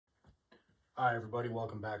Hi everybody,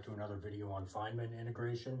 welcome back to another video on Feynman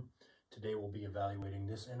integration. Today we'll be evaluating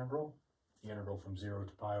this integral, the integral from 0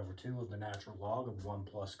 to pi over 2 of the natural log of 1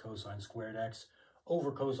 plus cosine squared x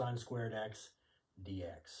over cosine squared x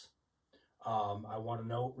dx. I want to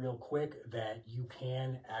note real quick that you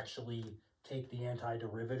can actually take the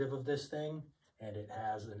antiderivative of this thing, and it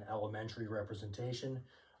has an elementary representation.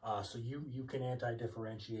 So you can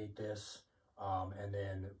antidifferentiate this and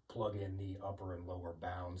then plug in the upper and lower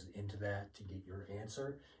bounds into that to get your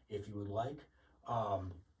answer if you would like.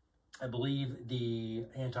 I believe the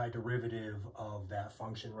antiderivative of that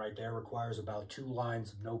function right there requires about 2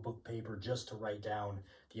 lines of notebook paper just to write down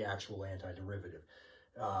the actual antiderivative.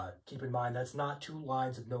 Keep in mind, that's not 2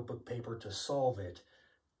 lines of notebook paper to solve it.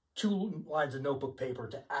 2 lines of notebook paper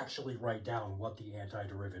to actually write down what the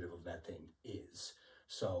antiderivative of that thing is.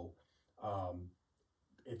 So,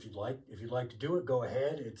 if you'd like to do it, go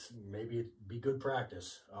ahead. Maybe it'd be good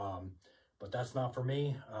practice, but that's not for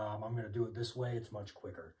me. I'm going to do it this way. It's much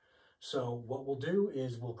quicker. So what we'll do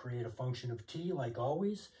is we'll create a function of t like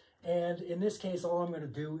always. And in this case, all I'm going to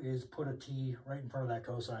do is put a t right in front of that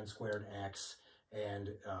cosine squared x and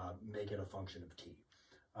make it a function of t.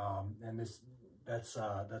 And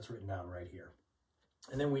that's written down right here.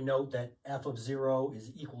 And then we note that f of 0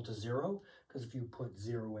 is equal to 0, because if you put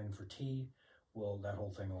 0 in for t, well, that whole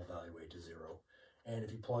thing will evaluate to 0. And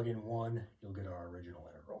if you plug in 1, you'll get our original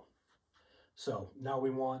integral. So now we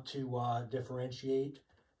want to differentiate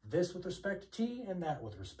this with respect to t and that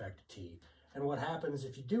with respect to t. And what happens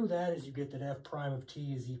if you do that is you get that f prime of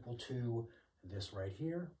t is equal to this right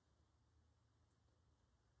here.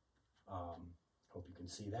 Hope you can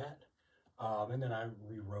see that. And then I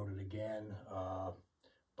rewrote it again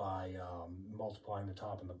by multiplying the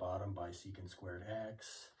top and the bottom by secant squared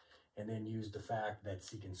x. And then used the fact that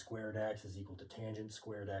secant squared x is equal to tangent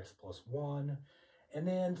squared x plus 1. And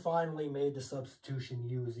then finally made the substitution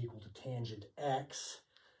u is equal to tangent x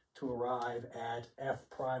to arrive at f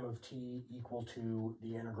prime of t equal to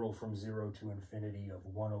the integral from 0 to infinity of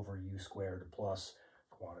 1 over u squared plus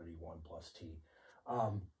quantity 1 plus t.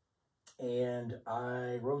 And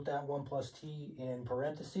I wrote that 1 plus t in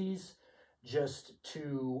parentheses just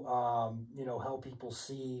to, help people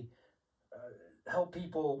see, help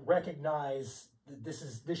people recognize that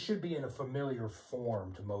this should be in a familiar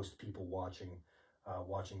form to most people watching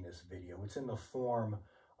this video. It's in the form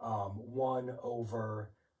 1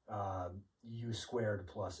 over u squared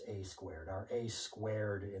plus a squared. Our a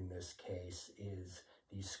squared in this case is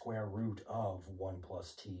the square root of 1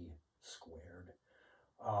 plus t squared.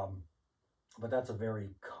 But that's a very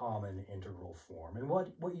common integral form. And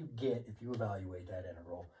what you get if you evaluate that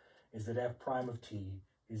integral is that f prime of t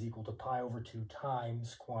is equal to pi over 2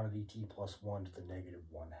 times quantity t plus 1 to the negative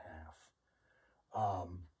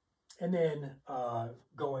 1/2. And then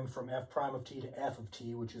going from f prime of t to f of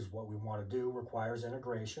t, which is what we want to do, requires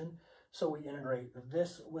integration. So we integrate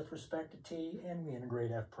this with respect to t, and we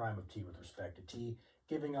integrate f prime of t with respect to t,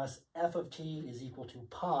 giving us f of t is equal to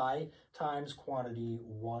pi times quantity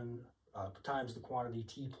 1 times the quantity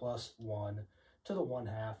t plus 1 to the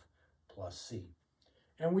 1/2 plus c.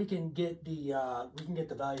 And we can get the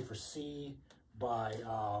value for c by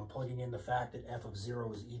plugging in the fact that f of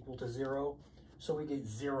 0 is equal to 0. So we get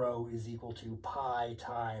 0 is equal to pi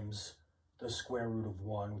times the square root of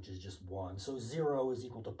 1, which is just 1. So 0 is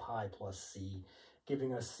equal to pi plus c,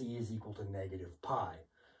 giving us c is equal to negative pi.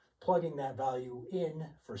 Plugging that value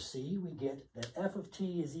in for c, we get that f of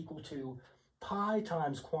t is equal to pi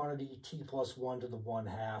times quantity t plus 1 to the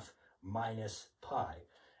 1/2 minus pi.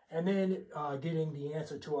 And then getting the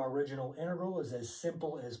answer to our original integral is as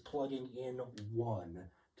simple as plugging in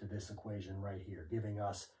 1 to this equation right here, giving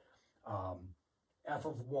us f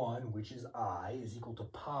of 1, which is I, is equal to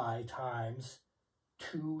pi times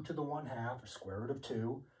 2 to the 1/2, or square root of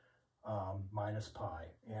 2, minus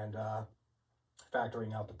pi. And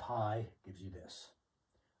factoring out the pi gives you this.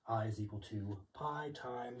 I is equal to pi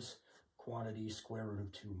times quantity square root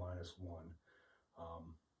of 2 minus 1.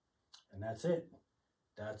 And that's it.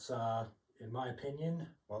 That's, in my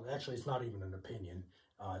opinion, well, actually, it's not even an opinion.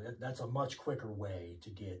 That's a much quicker way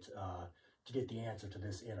to get the answer to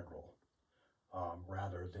this integral,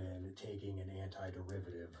 rather than taking an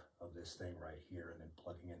antiderivative of this thing right here and then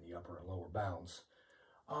plugging in the upper and lower bounds.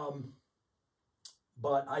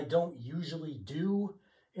 But I don't usually do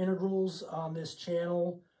integrals on this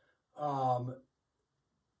channel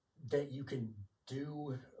that you can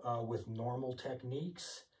do with normal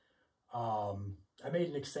techniques. I made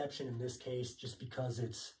an exception in this case just because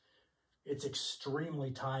it's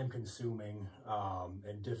extremely time consuming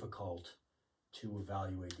and difficult to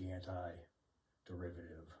evaluate the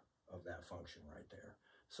antiderivative of that function right there.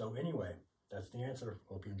 So anyway, That's the answer.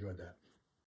 Hope you enjoyed that.